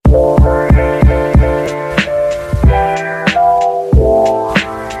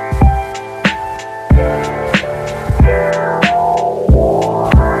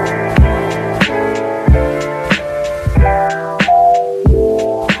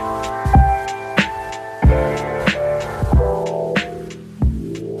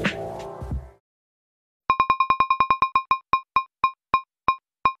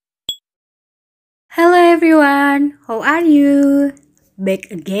everyone, how are you? Back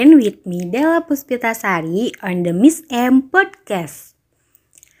again with me Della Puspita Sari on the Miss M podcast.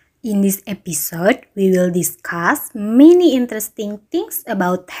 In this episode, we will discuss many interesting things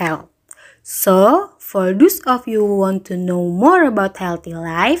about health. So, for those of you who want to know more about healthy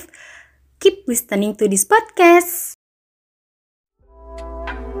life, keep listening to this podcast.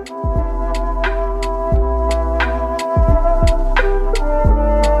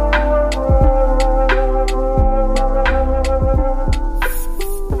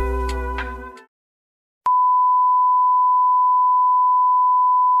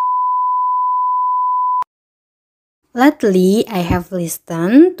 Lately, I have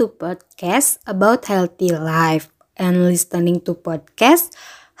listened to podcasts about healthy life, and listening to podcasts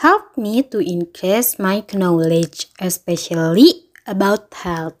helped me to increase my knowledge, especially about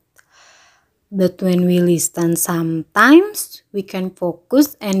health. But when we listen sometimes, we can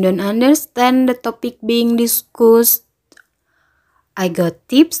focus and don't understand the topic being discussed. I got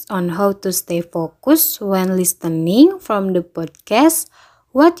tips on how to stay focused when listening from the podcast,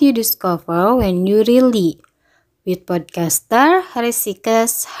 what you discover when you really with podcaster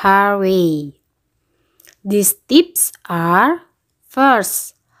Harisikas Harvey. These tips are: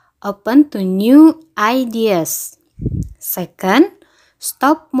 first, open to new ideas. Second,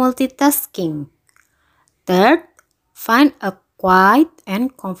 stop multitasking. Third, find a quiet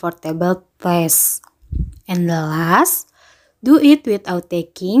and comfortable place. And the last, do it without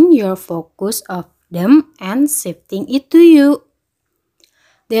taking your focus off them and shifting it to you.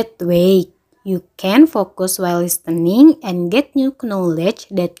 That way, you can focus while listening and get new knowledge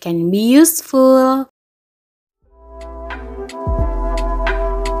that can be useful.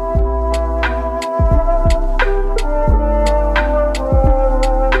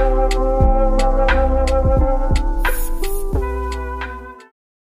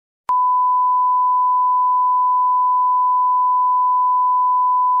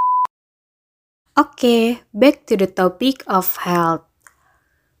 Okay, back to the topic of health.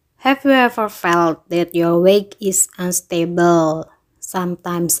 Have you ever felt that your weight is unstable,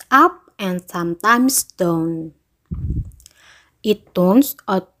 sometimes up and sometimes down? It turns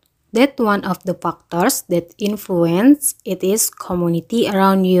out that one of the factors that influence it is community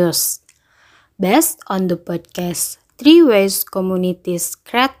around you. Based on the podcast 3 Ways Communities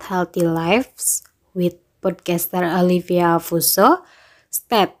Create Healthy Lives with podcaster Olivia Fuso,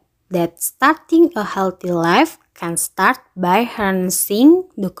 state that starting a healthy life can start by harnessing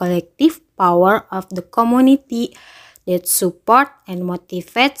the collective power of the community that support and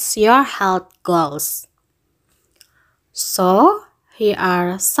motivates your health goals. So, here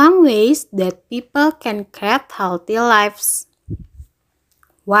are some ways that people can create healthy lives.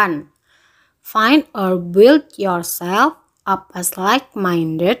 1. Find or build yourself up as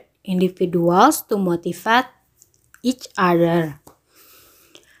like-minded individuals to motivate each other.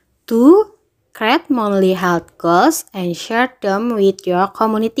 2. Create monthly health goals and share them with your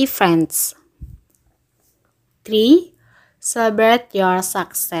community friends. 3. Celebrate your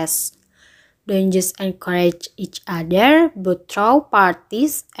success. Don't just encourage each other, but throw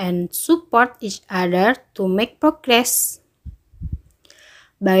parties and support each other to make progress.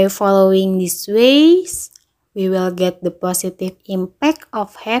 By following these ways, we will get the positive impact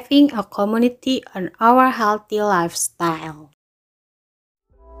of having a community on our healthy lifestyle.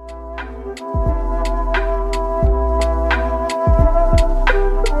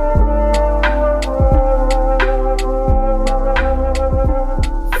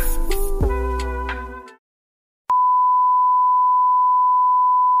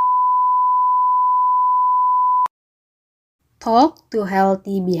 Talk to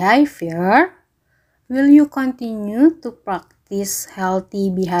healthy behavior. Will you continue to practice healthy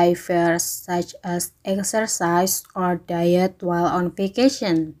behaviors such as exercise or diet while on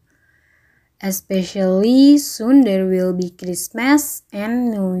vacation? Especially soon there will be Christmas and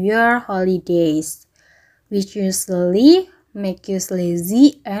New Year holidays, which usually make you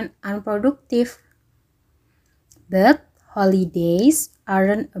lazy and unproductive. But holidays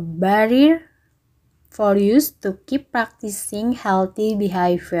aren't a barrier for you to keep practicing healthy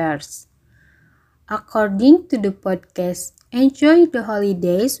behaviors. According to the podcast Enjoy the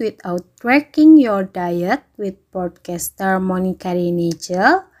Holidays Without Tracking Your Diet with podcaster Monica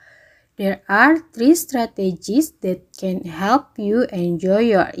Renegel, there are 3 strategies that can help you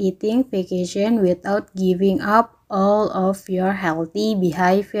enjoy your eating vacation without giving up all of your healthy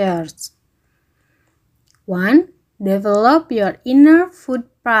behaviors. 1. Develop your inner food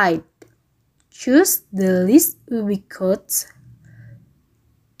pride. Choose the least ubiquitous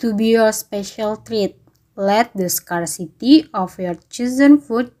to be your special treat. Let the scarcity of your chosen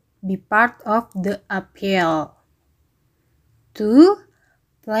food be part of the appeal. 2.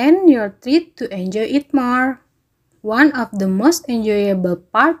 Plan your treat to enjoy it more. One of the most enjoyable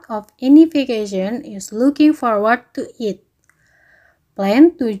part of any vacation is looking forward to it.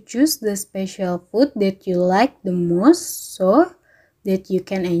 Plan to choose the special food that you like the most so that you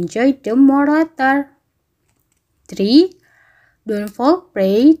can enjoy them more later. 3. Don't fall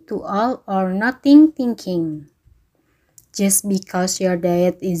prey to all or nothing thinking. Just because your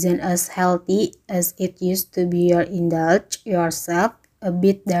diet isn't as healthy as it used to be or indulge yourself a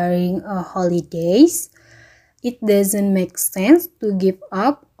bit during holidays, it doesn't make sense to give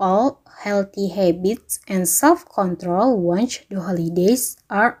up all healthy habits and self-control once the holidays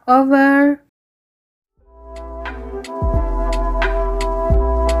are over.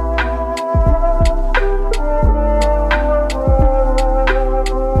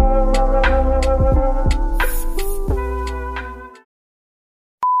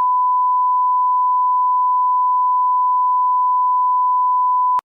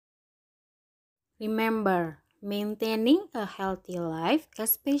 Remember, maintaining a healthy life,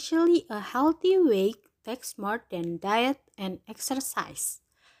 especially a healthy weight, takes more than diet and exercise.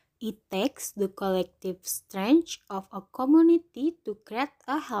 It takes the collective strength of a community to create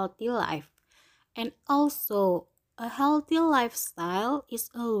a healthy life. And also, a healthy lifestyle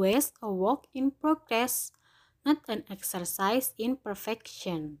is always a work in progress, not an exercise in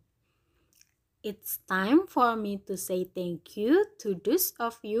perfection. It's time for me to say thank you to those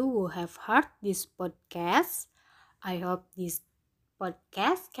of you who have heard this podcast. I hope this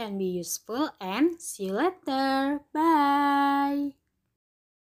podcast can be useful and see you later. Bye.